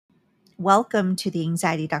Welcome to the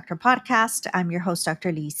Anxiety Doctor podcast. I'm your host,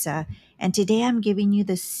 Dr. Lisa, and today I'm giving you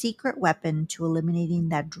the secret weapon to eliminating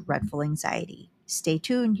that dreadful anxiety. Stay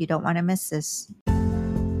tuned, you don't want to miss this.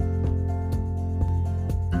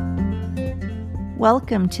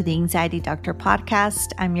 Welcome to the Anxiety Doctor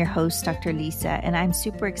podcast. I'm your host, Dr. Lisa, and I'm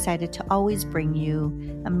super excited to always bring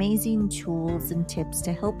you amazing tools and tips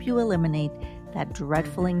to help you eliminate that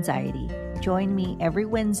dreadful anxiety. Join me every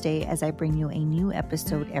Wednesday as I bring you a new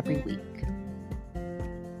episode every week.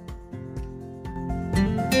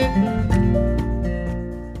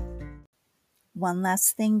 One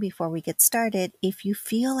last thing before we get started. If you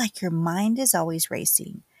feel like your mind is always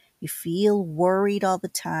racing, you feel worried all the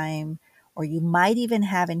time, or you might even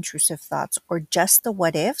have intrusive thoughts or just the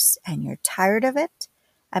what ifs and you're tired of it,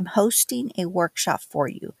 I'm hosting a workshop for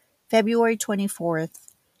you February 24th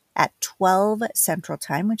at 12 Central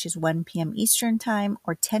Time, which is 1 p.m. Eastern Time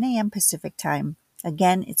or 10 a.m. Pacific Time.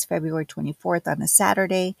 Again, it's February 24th on a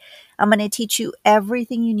Saturday. I'm going to teach you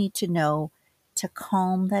everything you need to know to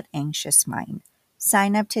calm that anxious mind.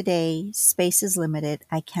 Sign up today. Space is limited.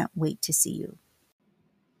 I can't wait to see you.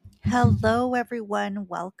 Hello, everyone.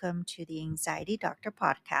 Welcome to the Anxiety Doctor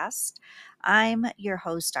podcast. I'm your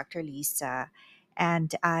host, Dr. Lisa,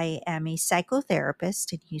 and I am a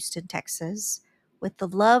psychotherapist in Houston, Texas, with the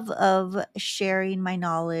love of sharing my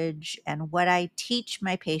knowledge and what I teach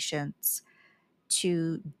my patients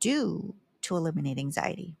to do to eliminate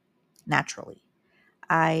anxiety naturally.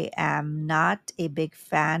 I am not a big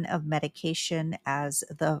fan of medication as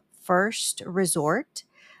the first resort.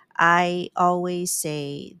 I always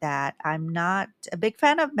say that I'm not a big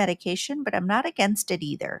fan of medication, but I'm not against it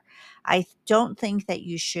either. I don't think that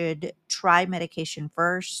you should try medication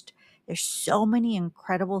first. There's so many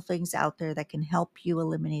incredible things out there that can help you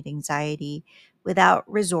eliminate anxiety without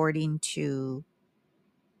resorting to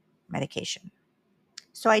medication.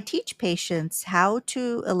 So I teach patients how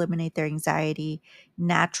to eliminate their anxiety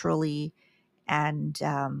naturally. And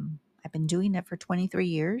I've been doing it for 23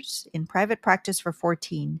 years, in private practice for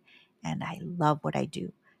 14. And I love what I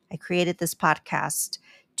do. I created this podcast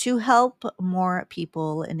to help more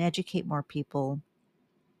people and educate more people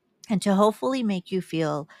and to hopefully make you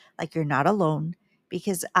feel like you're not alone,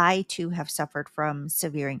 because I too have suffered from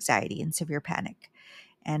severe anxiety and severe panic.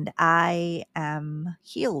 And I am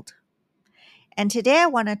healed. And today I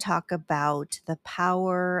want to talk about the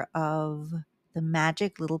power of the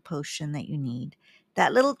magic little potion that you need,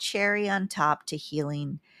 that little cherry on top to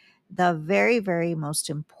healing, the very, very most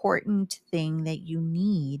important thing that you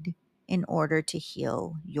need in order to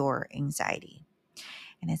heal your anxiety.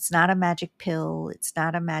 And it's not a magic pill, it's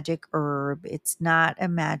not a magic herb, it's not a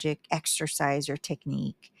magic exercise or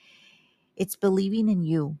technique. It's believing in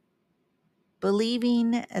you,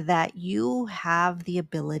 believing that you have the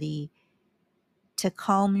ability to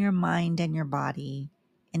calm your mind and your body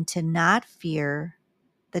and to not fear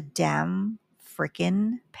the damn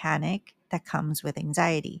freaking panic that comes with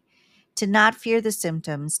anxiety, to not fear the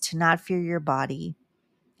symptoms, to not fear your body,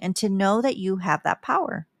 and to know that you have that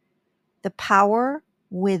power. The power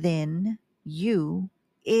within you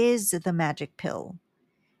is the magic pill.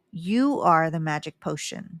 You are the magic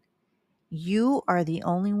potion. You are the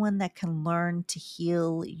only one that can learn to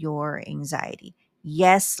heal your anxiety.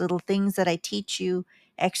 Yes, little things that I teach you,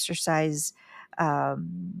 exercise,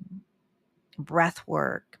 um, breath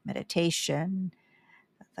work, meditation,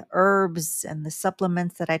 the herbs and the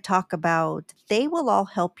supplements that I talk about, they will all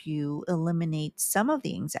help you eliminate some of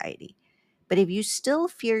the anxiety. But if you still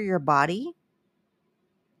fear your body,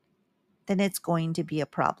 then it's going to be a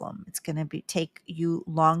problem. It's going to take you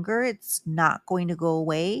longer. It's not going to go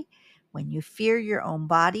away. When you fear your own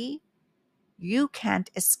body, you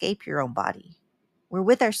can't escape your own body. We're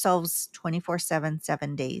with ourselves 24/7,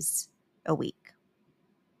 7 days a week.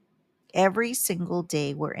 Every single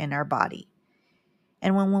day we're in our body.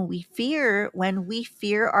 And when we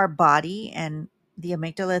fear our body and the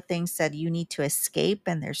amygdala thinks that you need to escape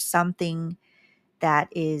and there's something that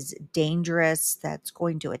is dangerous that's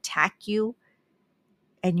going to attack you,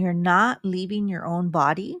 and you're not leaving your own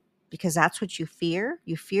body because that's what you fear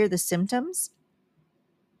the symptoms,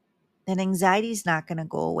 then anxiety is not going to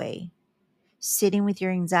go away. Sitting with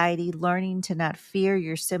your anxiety, learning to not fear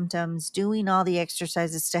your symptoms, doing all the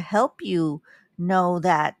exercises to help you know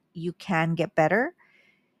that you can get better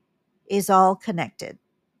is all connected.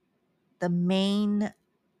 The main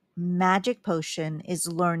magic potion is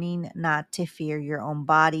learning not to fear your own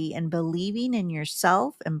body and believing in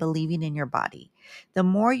yourself and believing in your body. The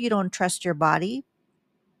more you don't trust your body,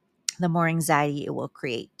 the more anxiety it will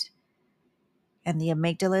create. And the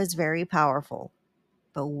amygdala is very powerful,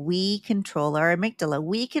 but we control our amygdala.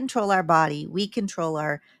 We control our body. We control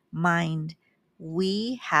our mind,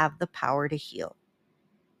 we have the power to heal.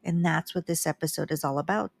 And that's what this episode is all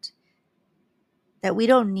about. That we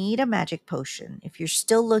don't need a magic potion. If you're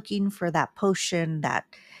still looking for that potion, that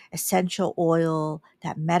essential oil,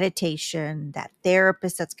 that meditation, that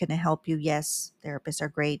therapist that's going to help you, yes, therapists are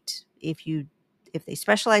great. If they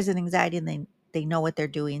specialize in anxiety and they know what they're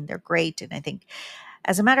doing, they're great. And I think,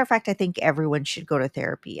 as a matter of fact, I think everyone should go to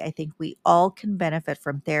therapy. I think we all can benefit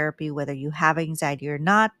from therapy, whether you have anxiety or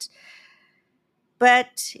not.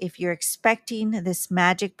 But if you're expecting this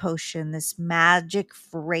magic potion, this magic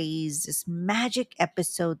phrase, this magic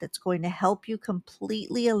episode that's going to help you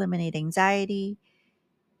completely eliminate anxiety,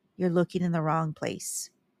 you're looking in the wrong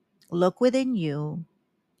place. Look within you,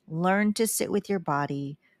 learn to sit with your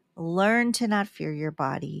body, learn to not fear your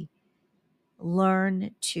body,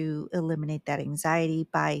 learn to eliminate that anxiety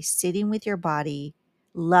by sitting with your body,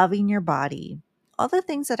 loving your body. All the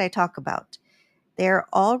things that I talk about, they're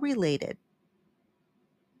all related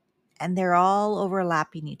and they're all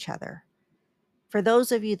overlapping each other. For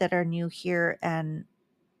those of you that are new here and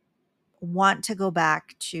want to go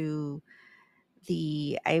back to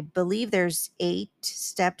I believe there's 8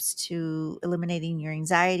 steps to eliminating your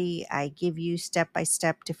anxiety. I give you step by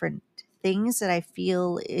step different things that I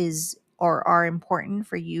feel is or are important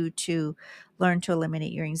for you to learn to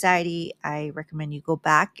eliminate your anxiety. I recommend you go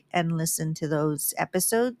back and listen to those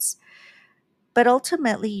episodes. But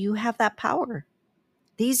ultimately, you have that power.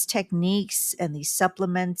 These techniques and these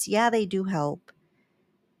supplements, yeah, they do help.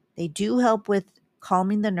 They do help with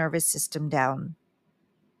calming the nervous system down.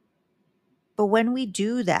 But when we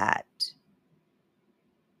do that,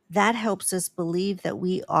 that helps us believe that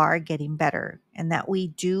we are getting better and that we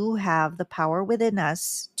do have the power within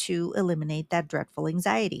us to eliminate that dreadful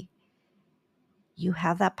anxiety. You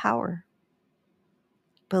have that power.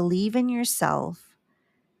 Believe in yourself,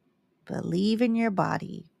 believe in your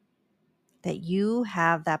body, that you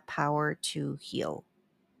have that power to heal.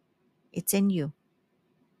 It's in you.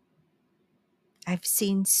 I've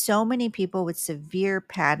seen so many people with severe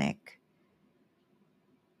panic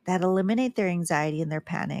that eliminate their anxiety and their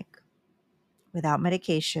panic without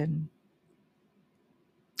medication,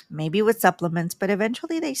 maybe with supplements, but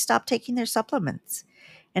eventually they stop taking their supplements.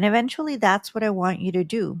 And eventually that's what I want you to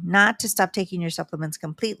do, not to stop taking your supplements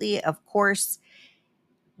completely. Of course,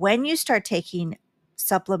 when you start taking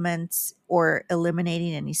supplements or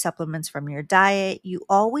eliminating any supplements from your diet, you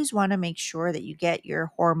always want to make sure that you get your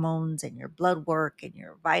hormones and your blood work and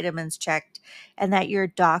your vitamins checked and that your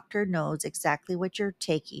doctor knows exactly what you're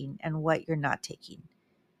taking and what you're not taking.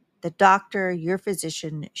 The doctor, your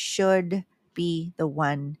physician, should be the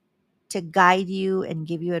one to guide you and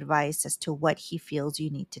give you advice as to what he feels you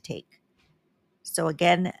need to take. So,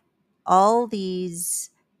 again, all these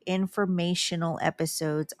informational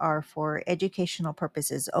episodes are for educational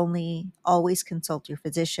purposes only. Always consult your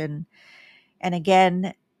physician. And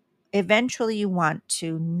again, eventually you want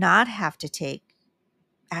to not have to take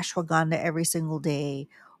ashwagandha every single day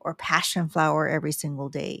or passion flower every single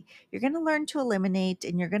day. You're going to learn to eliminate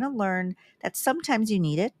and you're going to learn that sometimes you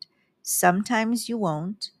need it, sometimes you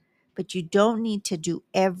won't, but you don't need to do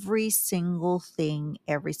every single thing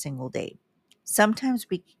every single day. Sometimes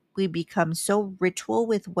we become so ritual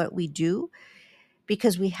with what we do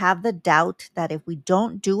because we have the doubt that if we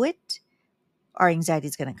don't do it, our anxiety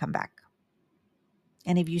is going to come back.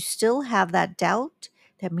 And if you still have that doubt,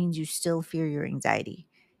 that means you still fear your anxiety.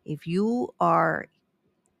 If you are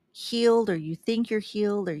healed or you think you're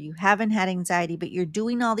healed or you haven't had anxiety, but you're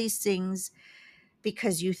doing all these things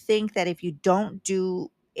because you think that if you don't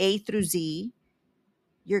do A through Z,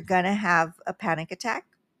 you're going to have a panic attack,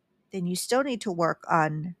 then you still need to work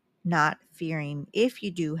on not fearing if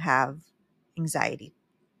you do have anxiety.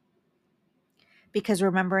 Because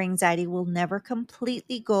remember, anxiety will never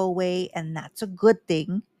completely go away, and that's a good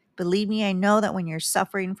thing. Believe me, I know that when you're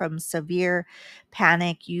suffering from severe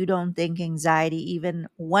panic, you don't think anxiety, even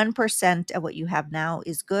 1% of what you have now,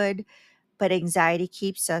 is good. But anxiety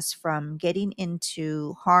keeps us from getting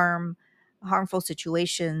into harmful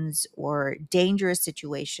situations or dangerous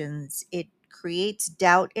situations. It creates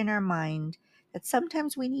doubt in our mind that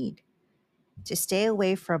sometimes we need to stay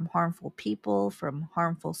away from harmful people, from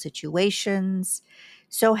harmful situations.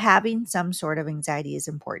 So having some sort of anxiety is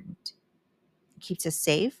important. It keeps us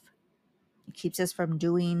safe. It keeps us from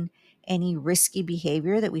doing any risky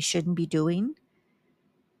behavior that we shouldn't be doing.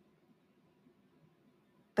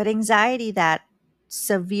 But anxiety, that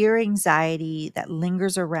severe anxiety that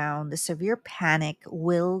lingers around, the severe panic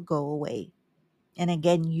will go away. And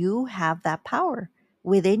again, you have that power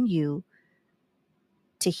within you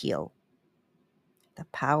to heal. The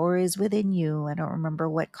power is within you. I don't remember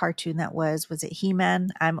what cartoon that was. Was it He-Man?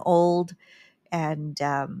 I'm old, and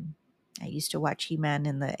I used to watch He-Man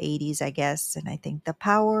in the 80s, I guess. And I think the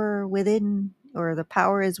power within, or the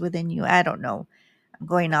power is within you. I don't know. I'm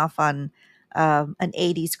going off on an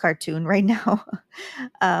 80s cartoon right now.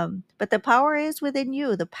 But the power is within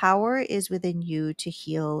you. The power is within you to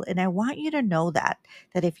heal. And I want you to know that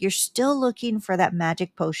if you're still looking for that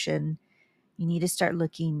magic potion, you need to start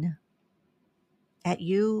looking at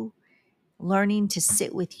you, learning to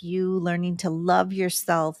sit with you, learning to love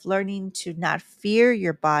yourself, learning to not fear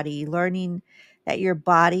your body, learning that your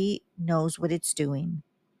body knows what it's doing.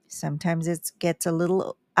 Sometimes it gets a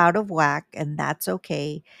little out of whack, and that's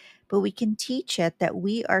okay. But we can teach it that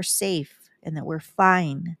we are safe and that we're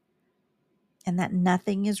fine and that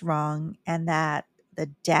nothing is wrong and that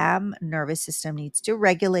the damn nervous system needs to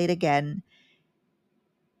regulate again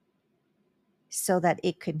so that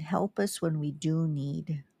it can help us when we do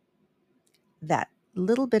need that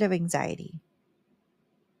little bit of anxiety.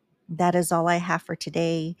 That is all I have for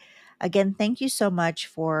today. Again, thank you so much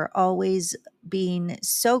for always being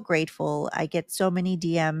so grateful. I get so many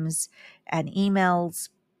DMs and emails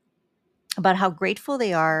about how grateful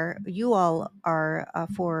you all are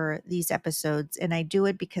for these episodes. And I do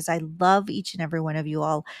it because I love each and every one of you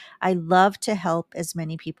all. I love to help as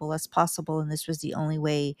many people as possible. And this was the only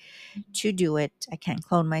way to do it. I can't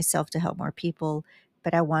clone myself to help more people,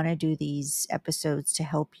 but I want to do these episodes to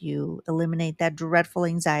help you eliminate that dreadful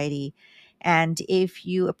anxiety. And if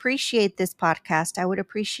you appreciate this podcast, I would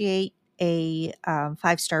appreciate a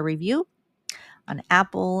 5-star review on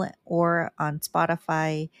Apple or on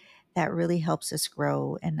Spotify. That really helps us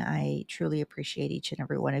grow. And I truly appreciate each and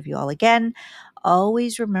every one of you all. Again,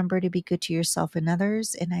 always remember to be good to yourself and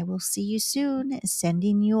others. And I will see you soon.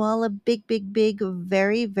 Sending you all a big, big, big,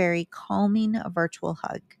 very, very calming virtual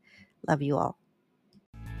hug. Love you all.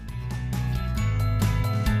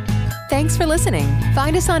 Thanks for listening.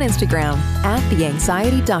 Find us on Instagram @The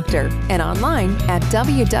Anxiety Doctor and online at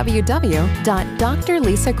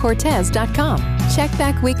www.drlisacortez.com. Check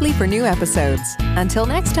back weekly for new episodes. Until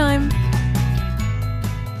next time.